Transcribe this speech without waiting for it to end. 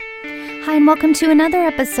Hi, and welcome to another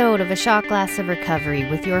episode of A Shot Glass of Recovery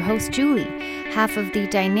with your host, Julie, half of the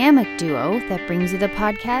dynamic duo that brings you the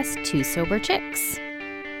podcast, Two Sober Chicks.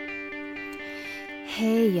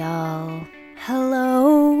 Hey, y'all.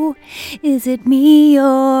 Hello. Is it me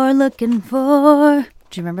you're looking for?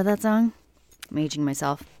 Do you remember that song? I'm aging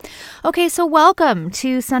myself. Okay, so welcome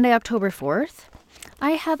to Sunday, October 4th.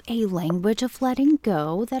 I have a language of letting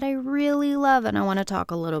go that I really love and I want to talk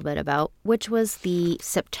a little bit about, which was the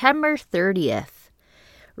September 30th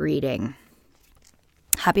reading.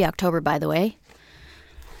 Happy October, by the way.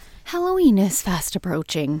 Halloween is fast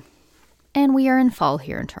approaching, and we are in fall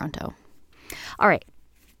here in Toronto. All right,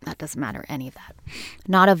 that doesn't matter, any of that.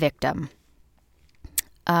 Not a victim.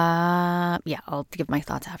 I'll give my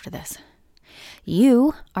thoughts after this.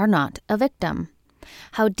 You are not a victim.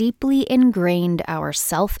 How deeply ingrained our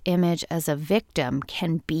self-image as a victim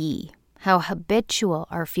can be. How habitual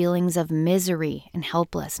our feelings of misery and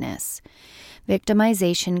helplessness.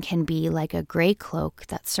 Victimization can be like a gray cloak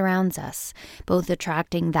that surrounds us, both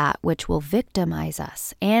attracting that which will victimize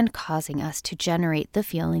us and causing us to generate the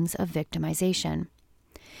feelings of victimization.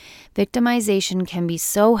 Victimization can be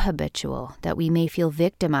so habitual that we may feel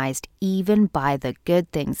victimized even by the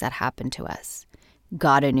good things that happen to us.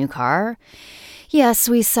 Got a new car? Yes,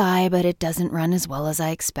 we sigh, but it doesn't run as well as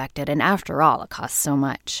I expected, and after all, it costs so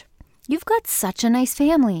much. You've got such a nice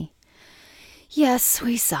family. Yes,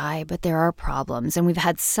 we sigh, but there are problems, and we've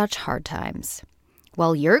had such hard times.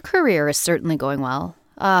 Well, your career is certainly going well.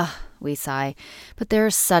 We sigh, but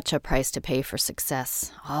there's such a price to pay for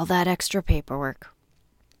success. All that extra paperwork.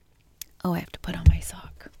 Oh, I have to put on my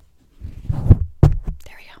sock.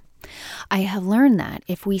 There we go. I have learned that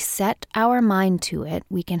if we set our mind to it,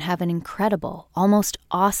 we can have an incredible, almost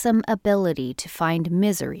awesome ability to find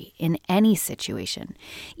misery in any situation,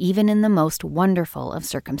 even in the most wonderful of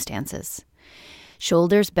circumstances.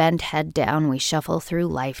 Shoulders bent, head down, we shuffle through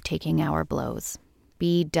life taking our blows.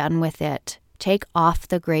 Be done with it. Take off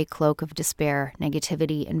the gray cloak of despair,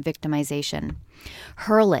 negativity, and victimization.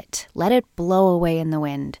 Hurl it. Let it blow away in the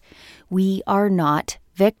wind. We are not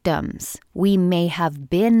victims. We may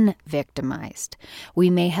have been victimized.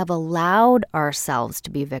 We may have allowed ourselves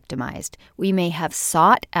to be victimized. We may have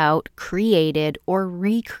sought out, created, or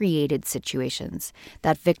recreated situations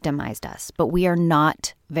that victimized us, but we are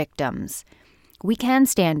not victims. We can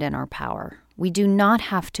stand in our power. We do not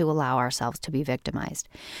have to allow ourselves to be victimized.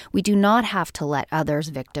 We do not have to let others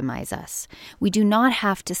victimize us. We do not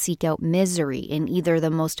have to seek out misery in either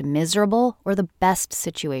the most miserable or the best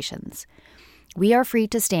situations. We are free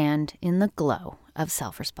to stand in the glow of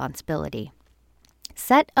self-responsibility.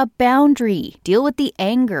 Set a boundary. Deal with the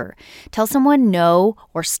anger. Tell someone no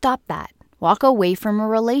or stop that. Walk away from a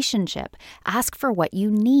relationship. Ask for what you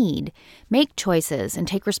need. Make choices and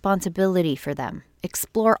take responsibility for them.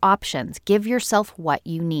 Explore options. Give yourself what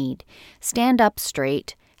you need. Stand up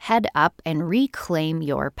straight, head up, and reclaim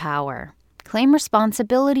your power. Claim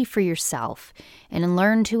responsibility for yourself and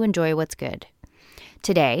learn to enjoy what's good.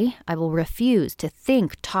 Today, I will refuse to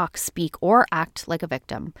think, talk, speak, or act like a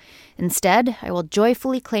victim. Instead, I will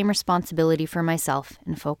joyfully claim responsibility for myself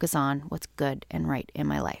and focus on what's good and right in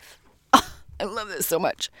my life. I love this so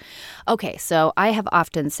much. Okay, so I have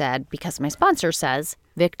often said, because my sponsor says,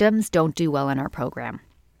 victims don't do well in our program.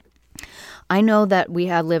 I know that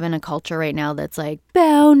we live in a culture right now that's like,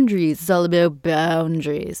 boundaries, it's all about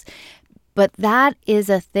boundaries. But that is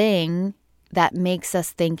a thing that makes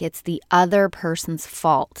us think it's the other person's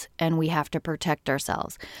fault and we have to protect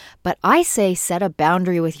ourselves. But I say set a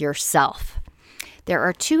boundary with yourself. There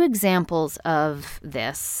are two examples of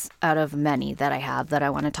this out of many that I have that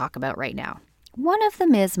I want to talk about right now. One of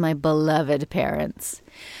them is my beloved parents,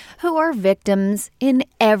 who are victims in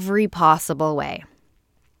every possible way.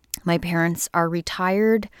 My parents are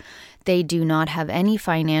retired. They do not have any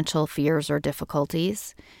financial fears or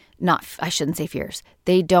difficulties. I shouldn't say fears.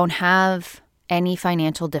 They don't have any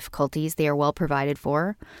financial difficulties. They are well provided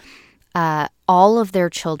for. All of their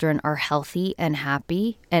children are healthy and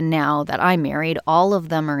happy. And now that I'm married, all of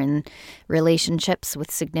them are in relationships with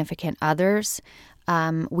significant others.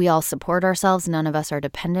 We all support ourselves. None of us are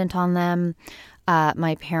dependent on them.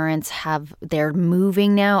 My parents they're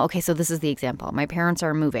moving now. Okay, so this is the example. My parents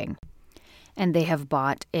are moving and they have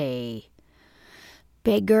bought a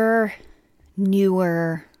bigger,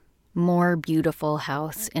 newer, more beautiful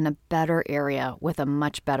house in a better area with a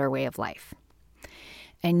much better way of life.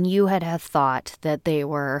 And you had thought that they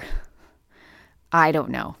were, I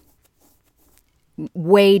don't know,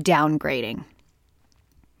 way downgrading.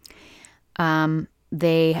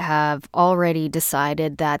 they have already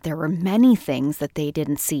decided that there were many things that they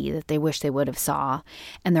didn't see that they wish they would have saw,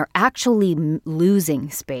 and they're actually losing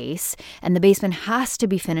space, and the basement has to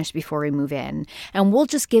be finished before we move in, and we'll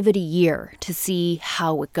just give it a year to see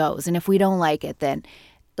how it goes, and if we don't like it, then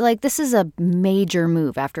this is a major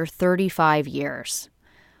move after 35 years.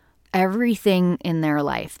 Everything in their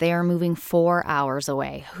life. They are moving 4 hours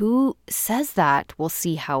away. Who says that? We'll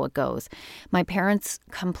see how it goes. My parents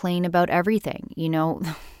complain about everything.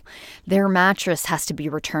 Their mattress has to be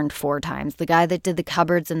returned 4 times. The guy that did the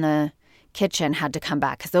cupboards in the kitchen had to come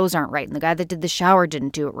back because those aren't right. And the guy that did the shower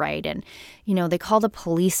didn't do it right. And, they call the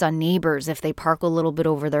police on neighbors if they park a little bit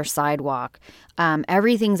over their sidewalk.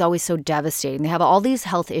 Everything's always so devastating. They have all these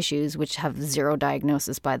health issues, which have zero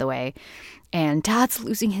diagnosis, by the way. And Dad's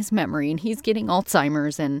losing his memory and he's getting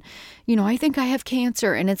Alzheimer's and, I think I have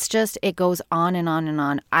cancer. And it's just, it goes on and on and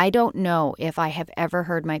on. I don't know if I have ever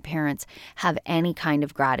heard my parents have any kind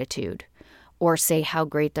of gratitude or say how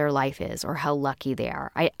great their life is or how lucky they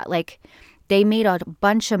are. They made a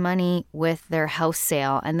bunch of money with their house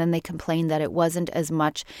sale and then they complained that it wasn't as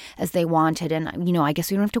much as they wanted. And, I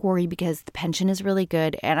guess we don't have to worry because the pension is really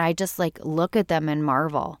good. And I just look at them and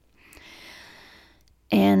marvel.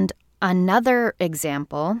 And another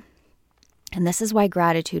example, and this is why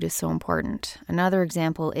gratitude is so important. Another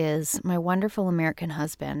example is my wonderful American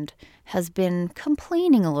husband has been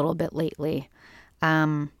complaining a little bit lately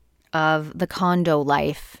of the condo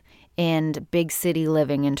life and big city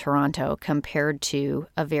living in Toronto compared to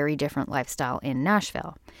a very different lifestyle in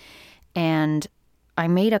Nashville. And I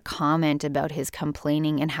made a comment about his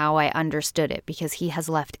complaining and how I understood it because he has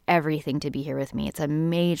left everything to be here with me. It's a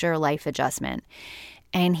major life adjustment.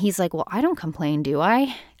 And he's like, well, I don't complain, do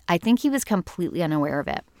I? I think he was completely unaware of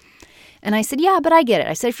it. And I said, yeah, but I get it.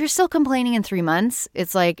 I said, if you're still complaining in 3 months,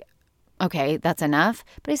 it's okay, that's enough.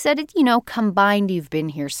 But I said, combined, you've been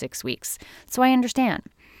here 6 weeks. So I understand.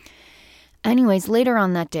 Anyways, later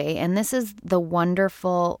on that day, and this is the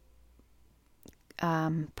wonderful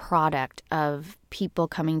product of people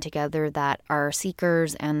coming together that are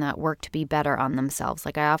seekers and that work to be better on themselves.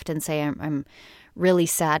 I often say, I'm really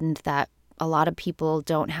saddened that a lot of people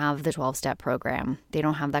don't have the 12-step program. They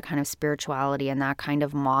don't have that kind of spirituality and that kind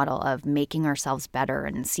of model of making ourselves better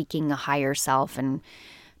and seeking a higher self and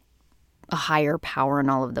a higher power and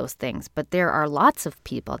all of those things. But there are lots of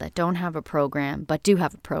people that don't have a program but do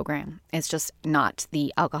have a program. It's just not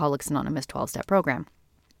the Alcoholics Anonymous 12-step program.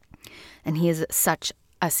 And he is such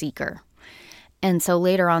a seeker. And so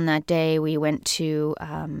later on that day, we went to,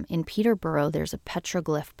 in Peterborough, there's a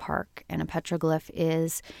petroglyph park. And a petroglyph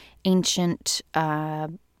is ancient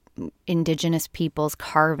indigenous people's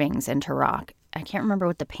carvings into rock. I can't remember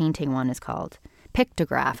what the painting one is called.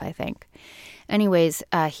 Pictograph, I think. Anyways,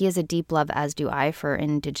 he has a deep love, as do I, for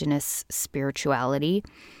indigenous spirituality.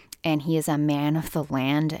 And he is a man of the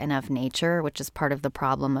land and of nature, which is part of the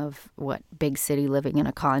problem of what big city living in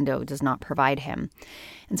a condo does not provide him.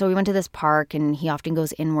 And so we went to this park, and he often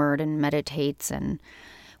goes inward and meditates. And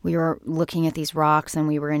we were looking at these rocks, and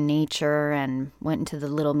we were in nature and went into the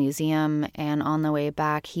little museum. And on the way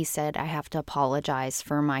back, he said, I have to apologize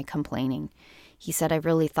for my complaining. He said, I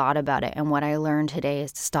really thought about it. And what I learned today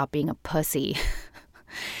is to stop being a pussy.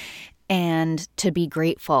 And to be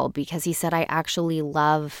grateful, because he said, I actually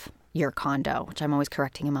love your condo, which I'm always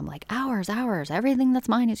correcting him. I'm like, ours, everything that's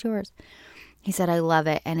mine is yours. He said, I love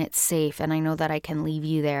it and it's safe. And I know that I can leave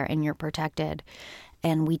you there and you're protected.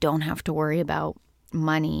 And we don't have to worry about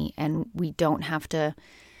money and we don't have to,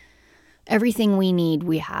 everything we need,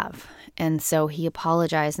 we have. And so he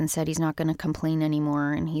apologized and said he's not going to complain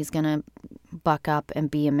anymore and he's going to buck up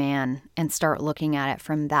and be a man and start looking at it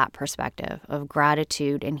from that perspective of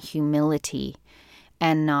gratitude and humility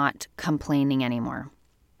and not complaining anymore.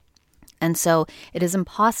 And so it is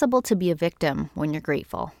impossible to be a victim when you're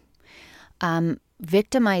grateful.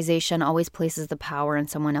 Victimization always places the power in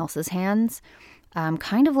someone else's hands,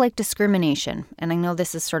 kind of like discrimination. And I know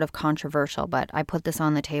this is sort of controversial, but I put this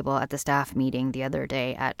on the table at the staff meeting the other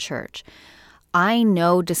day at church. I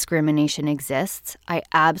know discrimination exists. I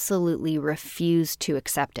absolutely refuse to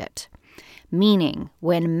accept it. Meaning,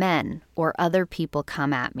 when men or other people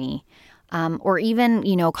come at me, or even,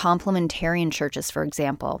 complementarian churches, for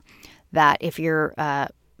example, that if you're a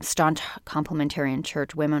staunch complementarian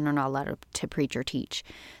church, women are not allowed to preach or teach.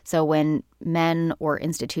 So when men or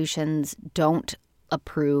institutions don't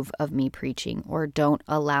approve of me preaching or don't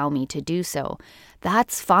allow me to do so,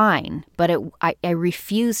 that's fine. But I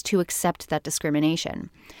refuse to accept that discrimination,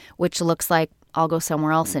 which looks like I'll go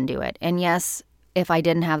somewhere else and do it. And yes, if I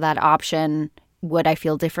didn't have that option, Would I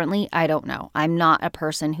feel differently? I don't know. I'm not a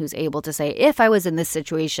person who's able to say, if I was in this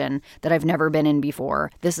situation that I've never been in before,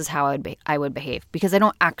 this is how I would behave, because I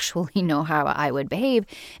don't actually know how I would behave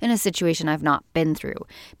in a situation I've not been through,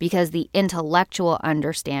 because the intellectual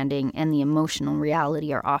understanding and the emotional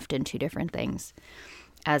reality are often two different things,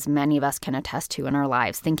 as many of us can attest to in our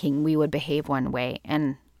lives, thinking we would behave one way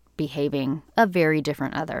and behaving a very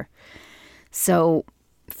different other. So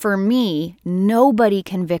for me, nobody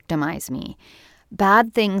can victimize me.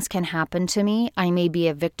 Bad things can happen to me. I may be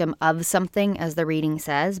a victim of something, as the reading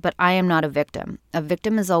says, but I am not a victim. A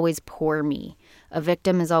victim is always poor me. A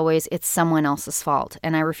victim is always, it's someone else's fault,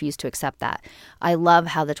 and I refuse to accept that. I love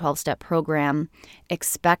how the 12-step program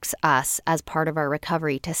expects us, as part of our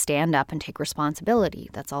recovery, to stand up and take responsibility.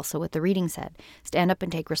 That's also what the reading said. Stand up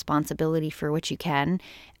and take responsibility for what you can,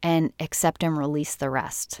 and accept and release the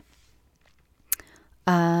rest.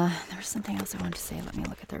 There was something else I wanted to say. Let me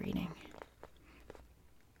look at the reading.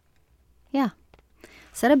 Yeah.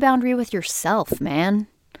 Set a boundary with yourself, man.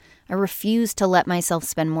 I refuse to let myself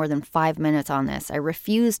spend more than 5 minutes on this. I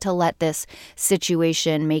refuse to let this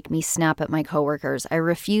situation make me snap at my coworkers. I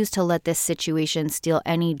refuse to let this situation steal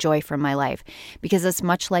any joy from my life, because it's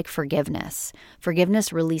much like forgiveness.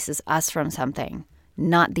 Forgiveness releases us from something,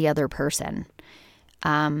 not the other person.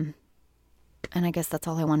 And I guess that's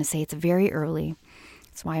all I want to say. It's very early.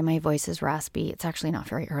 That's why my voice is raspy. It's actually not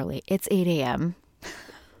very early. It's 8 a.m.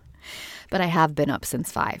 But I have been up since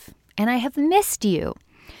 5, and I have missed you.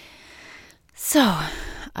 So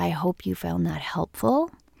I hope you found that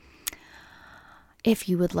helpful. If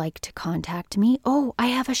you would like to contact me. Oh, I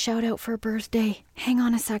have a shout out for a birthday. Hang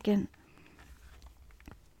on a second.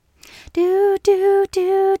 Do.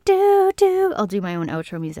 I'll do my own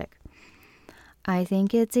outro music. I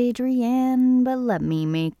think it's Adrienne, but let me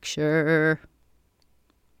make sure.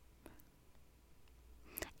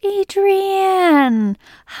 Adrienne.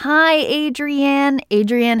 Hi, Adrienne.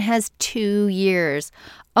 Adrienne has 2 years.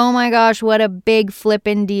 Oh my gosh, what a big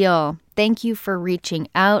flippin' deal. Thank you for reaching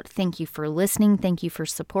out. Thank you for listening. Thank you for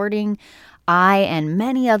supporting. I and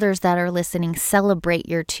many others that are listening celebrate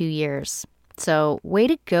your 2 years. So way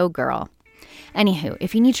to go, girl. Anywho,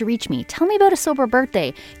 if you need to reach me, tell me about a sober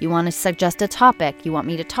birthday. You want to suggest a topic. You want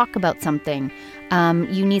me to talk about something.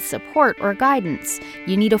 You need support or guidance.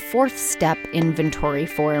 You need a 4th step inventory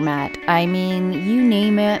format. I mean, you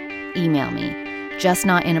name it, email me. Just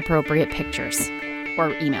not inappropriate pictures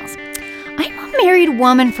or emails. I'm a married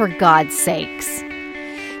woman, for God's sakes.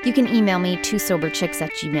 You can email me to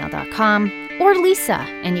soberchicks@gmail.com or Lisa,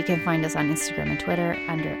 and you can find us on Instagram and Twitter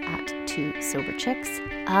under @2soberchicks.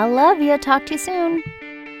 I love you. Talk to you soon.